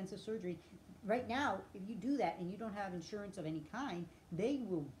for an expensive surgery, right now, if you do that and you don't have insurance of any kind, they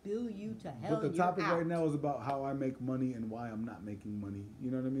will bill you to hell. but the and you're topic out. right now is about how I make money and why I'm not making money.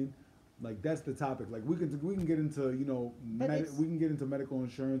 You know what I mean? Like that's the topic. Like we can get into But it's- we can get into medical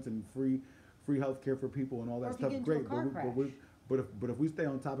insurance and free healthcare for people and all Or that if you stuff. get into a Great, car crash. but if we stay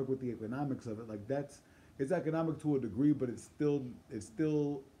on topic with the economics of it, like it's economic to a degree, but it's still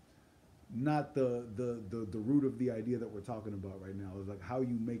not the root of the idea that we're talking about right now. Is like how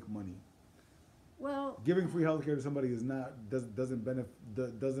you make money. Well, Giving free healthcare to somebody is not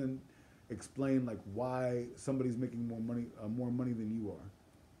doesn't explain like why somebody's making more money than you are.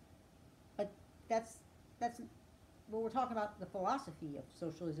 but that's well, we're talking about the philosophy of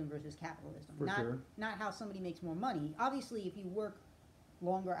socialism versus capitalism, For not sure. not how somebody makes more money. Obviously, if you work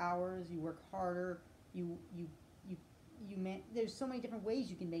longer hours, you work harder, you you there's so many different ways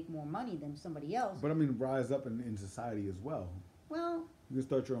you can make more money than somebody else. But I mean, rise up in society as well. Well, You can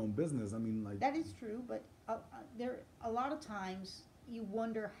start your own business. I mean, like that is true, but there a lot of times you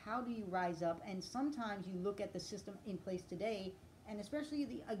wonder how do you rise up, and sometimes you look at the system in place today, and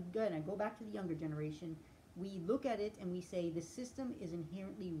especially again I go back to the younger generation. We look at it and we say the system is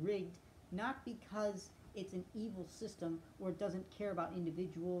inherently rigged, not because it's an evil system or it doesn't care about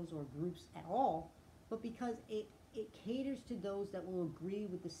individuals or groups at all, but because it caters to those that will agree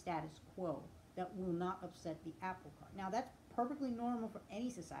with the status quo, that will not upset the apple cart. Now that's perfectly normal for any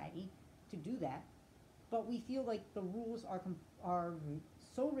society to do that, but we feel like the rules are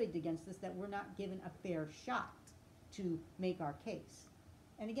so rigged against us that we're not given a fair shot to make our case.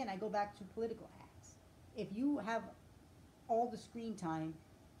 And again, I go back to political ads. If you have all the screen time,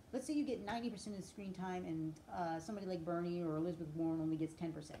 let's say you get 90% of the screen time, and somebody like Bernie or Elizabeth Warren only gets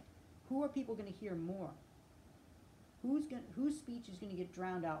 10%. Who are people going to hear more? Whose speech is going to get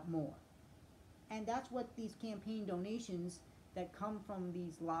drowned out more? And that's what these campaign donations that come from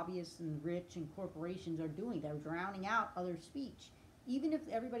these lobbyists and rich and corporations are doing. They're drowning out other speech. Even if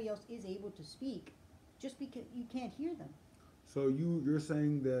everybody else is able to speak, just because you can't hear them. so you're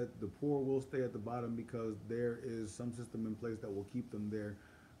saying that the poor will stay at the bottom because there is some system in place that will keep them there,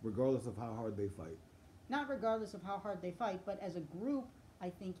 regardless of how hard they fight. Not regardless of how hard they fight, but as a group, I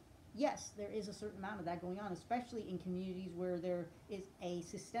think, yes, there is a certain amount of that going on, especially in communities where there is a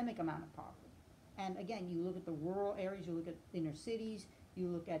systemic amount of poverty. And again, you look at the rural areas, you look at inner cities, you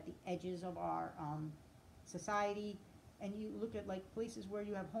look at the edges of our society, and you look at like places where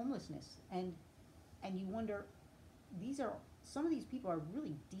you have homelessness, and you wonder, some of these people are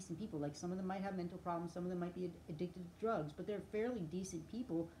really decent people. Like some of them might have mental problems, some of them might be addicted to drugs, but they're fairly decent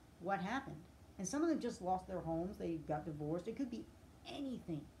people. What happened? And some of them just lost their homes, they got divorced, it could be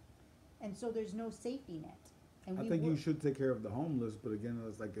anything. And so there's no safety net. And I think you should take care of the homeless, but again,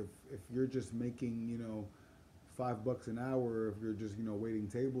 it's like if you're just making $5 an hour, if you're just waiting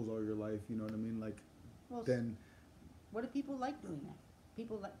tables all your life, you know what I mean? Like well, then what do people like doing that?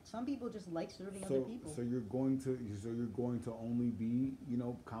 Some people just like serving other people. so you're going to only be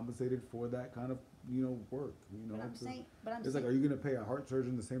compensated for that kind of work. But I'm saying, it's like, are you going to pay a heart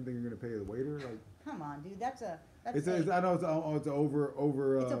surgeon the same thing you're going to pay a waiter? Like, come on, dude, that's I know it's over.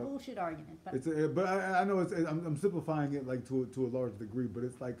 It's a bullshit argument, but but I know I'm simplifying it like to a large degree, but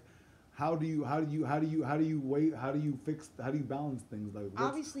it's like, how do you balance things, like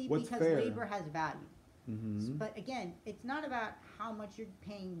obviously what's because fair? labor has value. Mm-hmm. But again, it's not about how much you're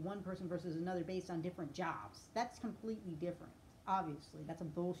paying one person versus another based on different jobs. That's completely different. Obviously, that's a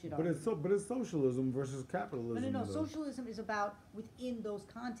bullshit argument. But it's socialism versus capitalism. No. Though. Socialism is about within those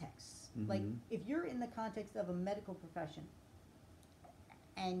contexts. Mm-hmm. Like if you're in the context of a medical profession,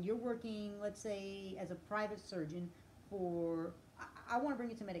 and you're working, let's say, as a private surgeon for, I want to bring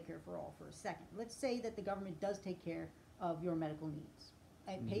it to Medicare for all for a second. Let's say that the government does take care of your medical needs.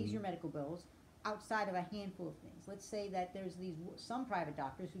 It pays your medical bills outside of a handful of things. Let's say that there's some private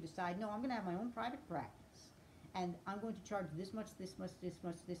doctors who decide, no, I'm going to have my own private practice, and I'm going to charge this much, this much, this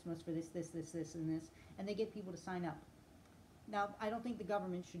much, this much for this, and this, and they get people to sign up. Now, I don't think the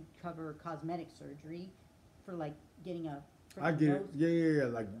government should cover cosmetic surgery for like getting a I get it. Yeah.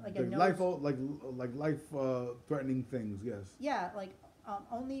 Like a life, nose. like life threatening things. Yes. Yeah, like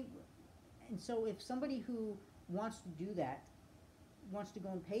only. And so if somebody who wants to do that wants to go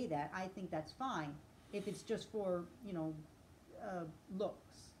and pay that, I think that's fine. If it's just for looks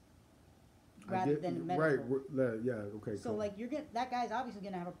I rather get than right. medical. Yeah. Okay. So Cool. like that guy's obviously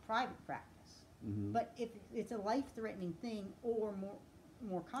going to have a private practice. Hmm. But if it's a life-threatening thing, or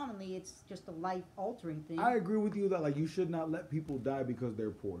more commonly, it's just a life-altering thing, I agree with you that like you should not let people die because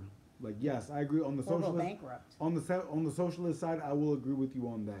they're poor. Like yes, I agree on the or go socialist bankrupt. on the socialist side. I will agree with you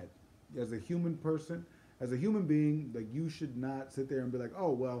on that. As a human person, as a human being, like you should not sit there and be like,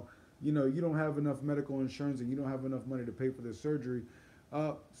 oh well, you don't have enough medical insurance and you don't have enough money to pay for this surgery.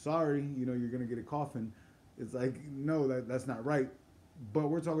 Sorry, you're gonna get a coffin. It's like no, that's not right. But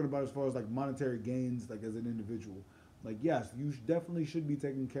we're talking about as far as like monetary gains, like as an individual. Like yes, you definitely should be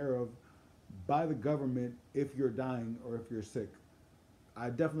taken care of by the government if you're dying or if you're sick. I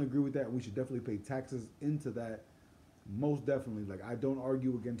definitely agree with that. We should definitely pay taxes into that. Most definitely. Like I don't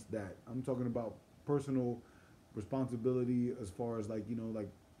argue against that. I'm talking about personal responsibility as far as like like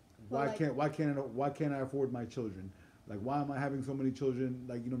Well, like, why can't I afford my children? Like why am I having so many children?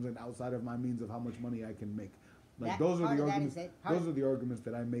 Like what I'm saying, outside of my means of how much money I can make. Like that those are part the of that arguments. is it. Those are the arguments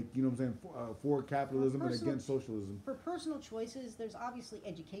that I make. What I'm saying, for capitalism and personal against socialism. For personal choices, there's obviously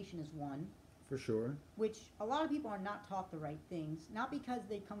education is one, For sure. which a lot of people are not taught the right things, not because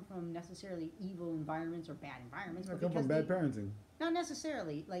they come from necessarily evil environments or bad environments, I but come because from bad parenting. not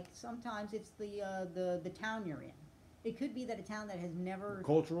necessarily. Like sometimes it's the town you're in. It could be that a town that has never.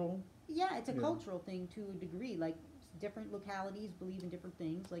 Cultural. Yeah, it's a Yeah. cultural thing to a degree. Like different localities believe in different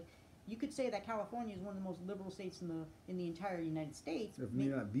things. Like you could say that California is one of the most liberal states in the entire United States. If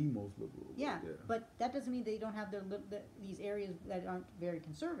not the most liberal. Yeah, but that doesn't mean they don't have these areas that aren't very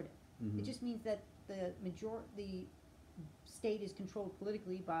conservative. Mhm. It just means that the state is controlled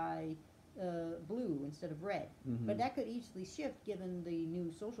politically by blue instead of red. Mhm. But that could easily shift given the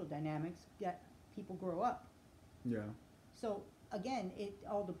new social dynamics that people grow up. Yeah. So again, it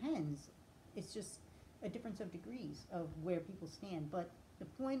all depends. It's just a difference of degrees of where people stand. But the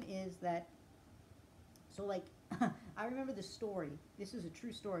point is that, so like, I remember this story. This is a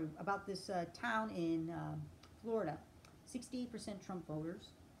true story about this town in Florida. 68% Trump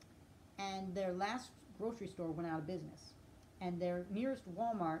voters, and their last grocery store went out of business. And their nearest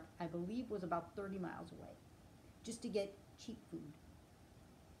Walmart, I believe, was about 30 miles away, just to get cheap food.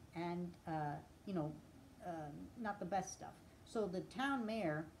 And, not the best stuff. So the town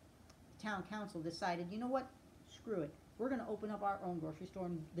mayor, town council decided, you know what, screw it. We're going to open up our own grocery store,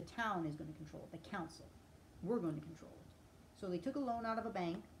 and the town is going to control it, the council. We're going to control it. So they took a loan out of a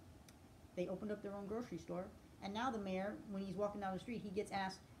bank, they opened up their own grocery store, and now the mayor, when he's walking down the street, he gets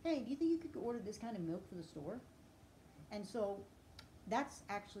asked, hey, do you think you could order this kind of milk for the store? And so that's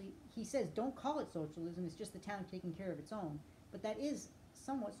actually, he says, don't call it socialism, it's just the town taking care of its own. But that is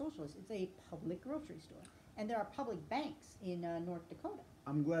somewhat socialist. It's a public grocery store. And there are public banks in North Dakota.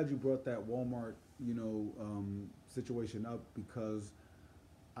 I'm glad you brought that Walmart, situation up because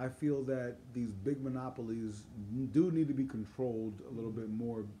I feel that these big monopolies do need to be controlled a little bit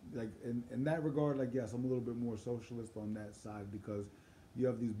more. Like in that regard, like yes, I'm a little bit more socialist on that side because you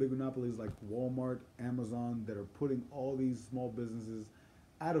have these big monopolies like Walmart, Amazon that are putting all these small businesses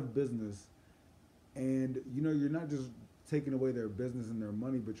out of business, and you're not just taking away their business and their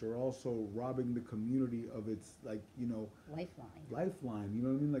money, but you're also robbing the community of its lifeline. You know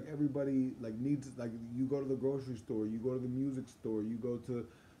what I mean? Like everybody needs, like you go to the grocery store, you go to the music store, you go to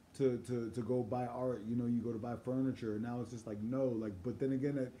go buy art, you go to buy furniture. Now it's just like no, like but then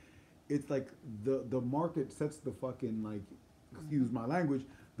again it's like the market sets the fucking like excuse my language,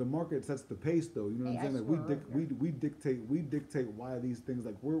 the market sets the pace though, you know what I'm saying? Like we dictate why these things,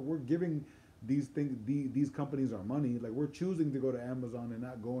 like we're giving these things, these companies our money. Like we're choosing to go to Amazon and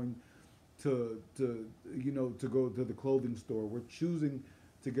not going to go to the clothing store. We're choosing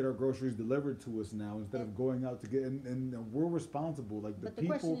to get our groceries delivered to us now instead of going out to get, and we're responsible. Like but the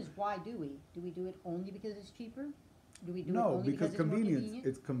question is, why do we? Do we do it only because it's cheaper? Do we do it no, only because it's convenience. more convenient?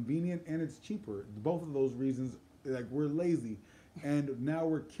 It's convenient and it's cheaper. Both of those reasons, like we're lazy, and now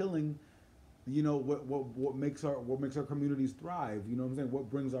we're killing. What makes our communities thrive? You know what I'm saying? What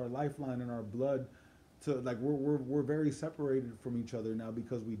brings our lifeline and our blood to, like we're very separated from each other now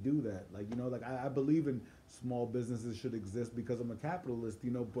because we do that. Like I believe in small businesses should exist because I'm a capitalist.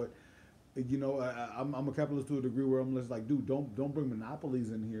 But I'm a capitalist to a degree where I'm just like, dude, don't bring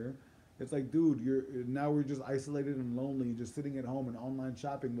monopolies in here. It's like, dude, we're just isolated and lonely, just sitting at home and online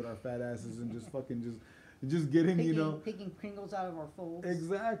shopping with our fat asses and just fucking just just getting, picking Pringles out of our folds.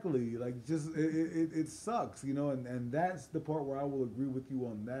 exactly. Like, just it sucks, and that's the part where I will agree with you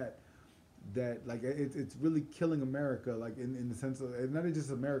on that. That like it's really killing America, like in the sense of, and not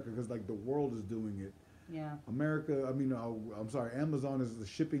just America, because like the world is doing it. Yeah. America, I mean, I'm sorry, Amazon is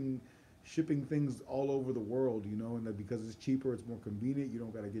shipping things all over the world, and that because it's cheaper, it's more convenient. You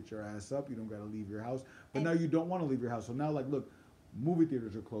don't got to get your ass up. You don't got to leave your house. But now you don't want to leave your house. So now, like, look, movie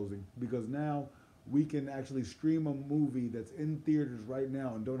theaters are closing because now we can actually stream a movie that's in theaters right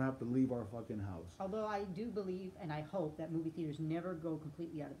now and don't have to leave our fucking house. Although I do believe and I hope that movie theaters never go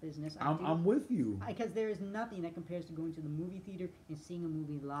completely out of business. I'm with you. Because there is nothing that compares to going to the movie theater and seeing a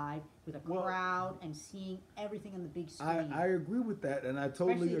movie live with a crowd and seeing everything on the big screen. I agree with that, and I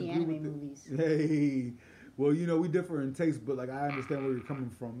totally Especially agree the anime with movies. Hey, well, we differ in taste, but like I understand where you're coming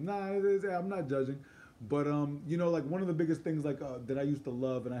from. I'm not judging. But like one of the biggest things like that I used to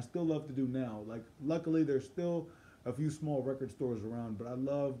love and I still love to do now. Like luckily there's still a few small record stores around, but I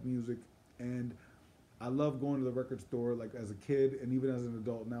love music and I love going to the record store like as a kid and even as an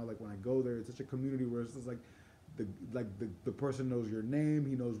adult now. Like when I go there, it's such a community where it's just like the person knows your name,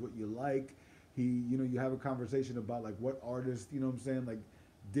 he knows what you like. You have a conversation about like what artist, what I'm saying, like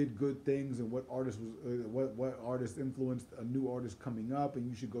did good things and what artist was what artist influenced a new artist coming up and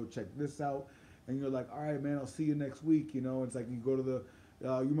you should go check this out. And you're like, all right, man, I'll see you next week. It's like you go to the,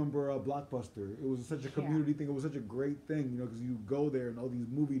 you remember Blockbuster? It was such a community thing. It was such a great thing, because you go there and all these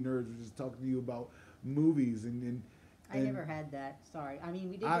movie nerds would just talk to you about movies. And I never had that. Sorry. I mean,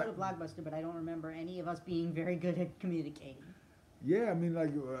 we did go to Blockbuster, but I don't remember any of us being very good at communicating. Yeah, I mean,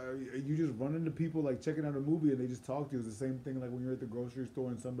 like you just run into people like checking out a movie and they just talk to you. It's the same thing like when you're at the grocery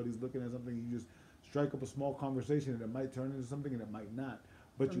store and somebody's looking at something, you just strike up a small conversation and it might turn into something and it might not.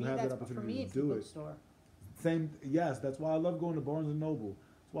 But you have that opportunity to do it. Same, yes. That's why I love going to Barnes and Noble.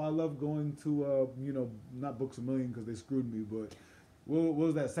 That's why I love going to, not Books A Million because they screwed me. But what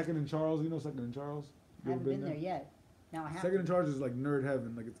was that? Second and Charles. Second and Charles. I haven't been there yet. Now I have. Second and Charles is like nerd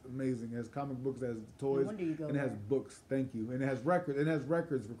heaven. Like it's amazing. It has comic books, it has toys, No wonder you go and it has books. Thank you. And it has records. It has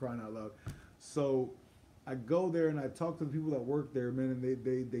records for crying out loud. So I go there and I talk to the people that work there, man,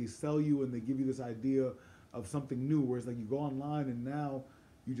 and they sell you and they give you this idea of something new. Whereas like you go online and now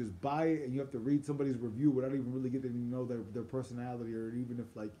you just buy it and you have to read somebody's review without even really getting to know their personality, or even if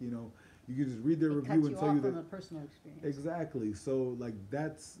like you can just read their review and tell you that from a personal experience. Exactly. So like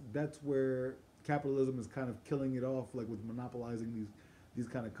that's where capitalism is kind of killing it off, like with monopolizing these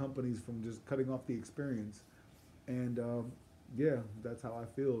kind of companies from just cutting off the experience. And yeah, that's how I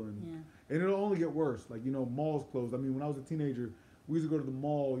feel. And it'll only get worse. Like malls closed. I mean, when I was a teenager, we used to go to the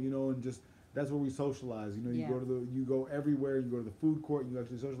mall, and just that's where we socialize. You go everywhere. You go to the food court. And you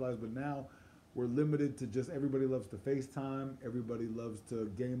actually socialize. But now we're limited to just everybody loves to FaceTime. Everybody loves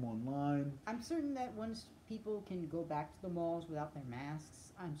to game online. I'm certain that once people can go back to the malls without their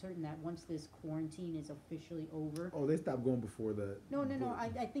masks, I'm certain that once this quarantine is officially over. Oh, they stopped going before that. No.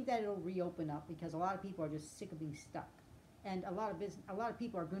 I think that it'll reopen up because a lot of people are just sick of being stuck. And a lot of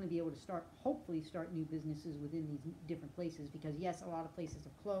people are going to be able to hopefully start new businesses within these different places because yes, a lot of places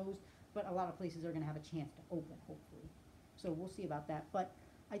have closed, but a lot of places are going to have a chance to open, hopefully. So we'll see about that. But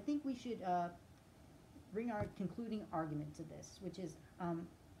I think we should bring our concluding argument to this, which is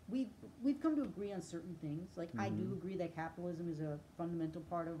we've come to agree on certain things. Like I do agree that capitalism is a fundamental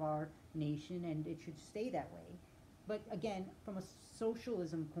part of our nation and it should stay that way. But again, from a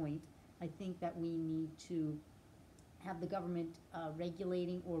socialism point, I think that we need to have the government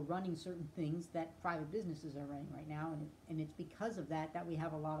regulating or running certain things that private businesses are running right now, and it's because of that we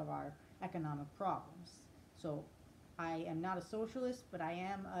have a lot of our economic problems. So I am not a socialist, but I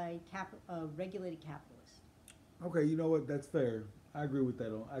am a regulated capitalist. Okay, you know what? That's fair. I agree with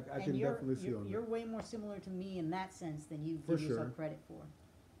that. I can definitely see on that. You're way more similar to me in that sense than you give yourself credit for.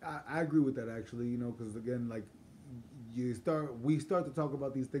 I agree with that actually, because again, like we start to talk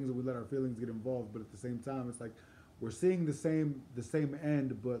about these things and we let our feelings get involved, but at the same time, it's like we're seeing the same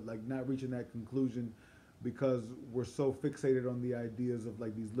end, but like not reaching that conclusion because we're so fixated on the ideas of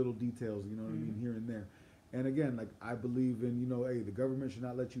like these little details, what I mean, here and there. And again, like I believe in, hey, the government should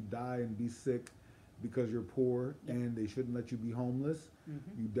not let you die and be sick because you're poor, and they shouldn't let you be homeless.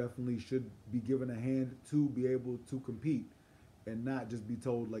 You definitely should be given a hand to be able to compete and not just be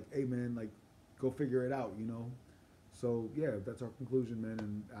told like, hey man, like go figure it out, So yeah, that's our conclusion, man,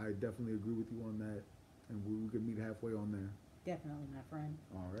 and I definitely agree with you on that. And we can meet halfway on there. Definitely, my friend.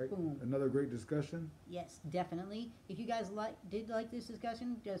 All right. Boom. Another great discussion. Yes, definitely. If you guys did like this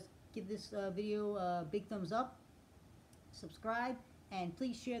discussion, just give this video a big thumbs up, subscribe, and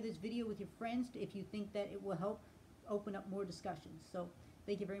please share this video with your friends if you think that it will help open up more discussions. So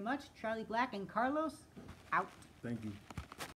Thank you very much. Charlie Black and Carlos, out. Thank you.